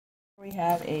We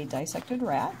have a dissected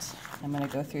rat. I'm going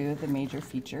to go through the major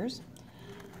features.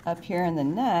 Up here in the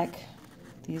neck,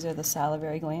 these are the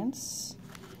salivary glands,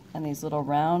 and these little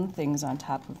round things on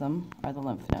top of them are the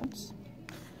lymph nodes.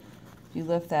 If you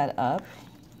lift that up,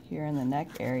 here in the neck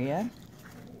area,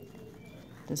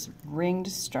 this ringed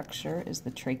structure is the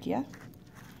trachea,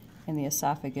 and the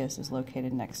esophagus is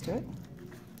located next to it.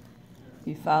 If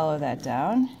you follow that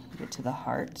down, you get to the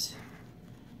heart.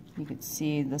 You can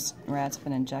see this rat's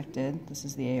been injected. This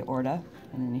is the aorta,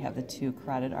 and then you have the two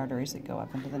carotid arteries that go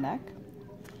up into the neck.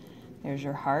 There's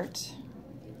your heart,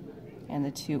 and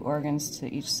the two organs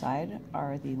to each side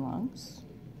are the lungs.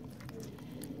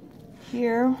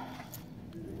 Here,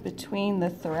 between the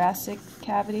thoracic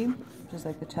cavity, which is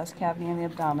like the chest cavity, and the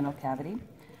abdominal cavity,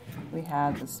 we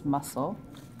have this muscle.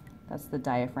 That's the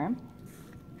diaphragm,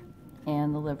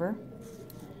 and the liver.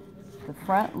 The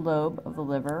front lobe of the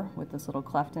liver with this little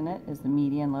cleft in it is the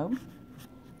median lobe.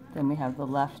 Then we have the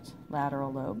left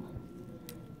lateral lobe.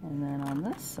 And then on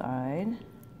this side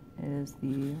is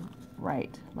the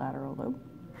right lateral lobe.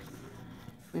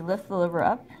 If we lift the liver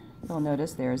up, you'll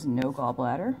notice there is no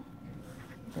gallbladder.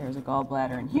 There's a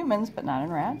gallbladder in humans, but not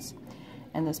in rats.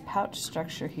 And this pouch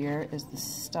structure here is the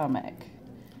stomach.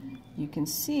 You can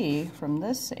see from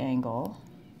this angle,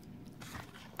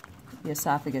 the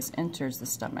esophagus enters the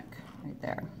stomach right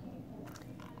there.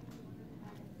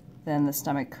 Then the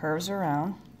stomach curves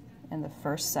around, and the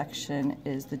first section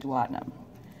is the duodenum.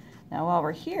 Now while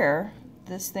we're here,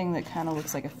 this thing that kind of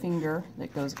looks like a finger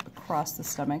that goes across the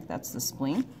stomach, that's the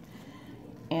spleen.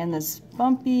 And this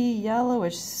bumpy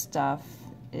yellowish stuff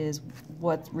is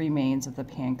what remains of the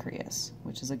pancreas,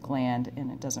 which is a gland,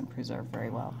 and it doesn't preserve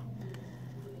very well.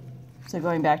 So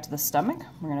going back to the stomach,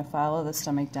 we're going to follow the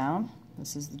stomach down.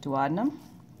 This is the duodenum.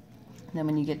 Then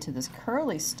when you get to this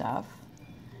curly stuff,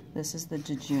 this is the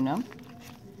jejunum.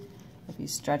 If you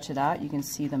stretch it out, you can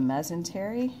see the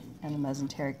mesentery and the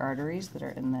mesenteric arteries that are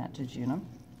in that jejunum.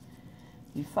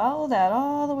 You follow that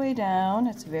all the way down,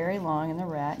 it's very long in the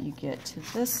rat, you get to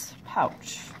this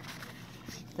pouch.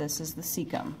 This is the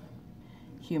cecum.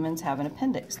 Humans have an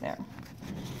appendix there.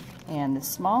 And the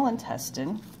small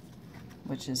intestine,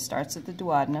 which starts at the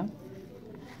duodenum,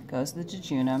 goes to the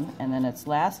jejunum, and then its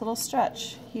last little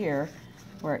stretch here,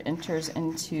 where it enters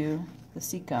into the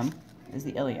cecum, is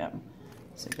the ileum.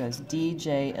 So it goes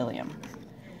DJ ileum.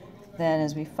 Then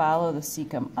as we follow the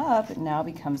cecum up, it now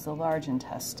becomes the large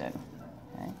intestine.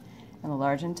 Okay? And the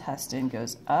large intestine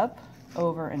goes up,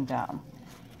 over, and down.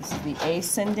 This is the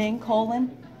ascending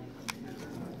colon.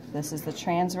 This is the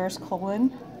transverse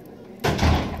colon.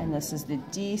 And this is the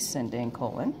descending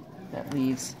colon that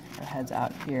leaves or heads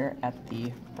out here at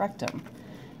the rectum.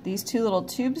 These two little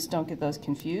tubes, don't get those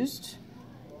confused.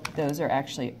 Those are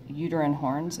actually uterine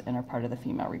horns and are part of the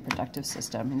female reproductive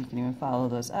system, and you can even follow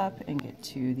those up and get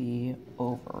to the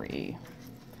ovary.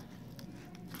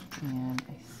 And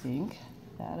I think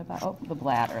that about, oh, the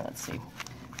bladder, let's see.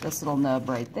 This little nub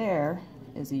right there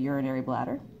is a urinary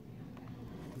bladder,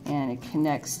 and it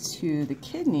connects to the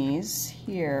kidneys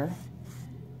here.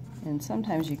 And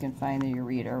sometimes you can find the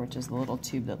ureter, which is the little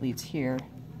tube that leads here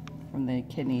from the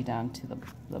kidney down to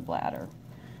the bladder.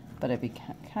 But it'd be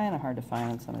kind of hard to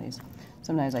find on some of these.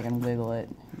 Sometimes I can wiggle it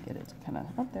and get it to kind of,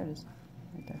 oh, there it is,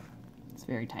 right there. It's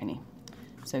very tiny.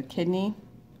 So kidney,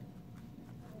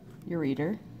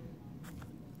 ureter,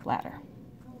 bladder.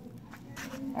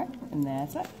 All right, and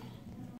that's it.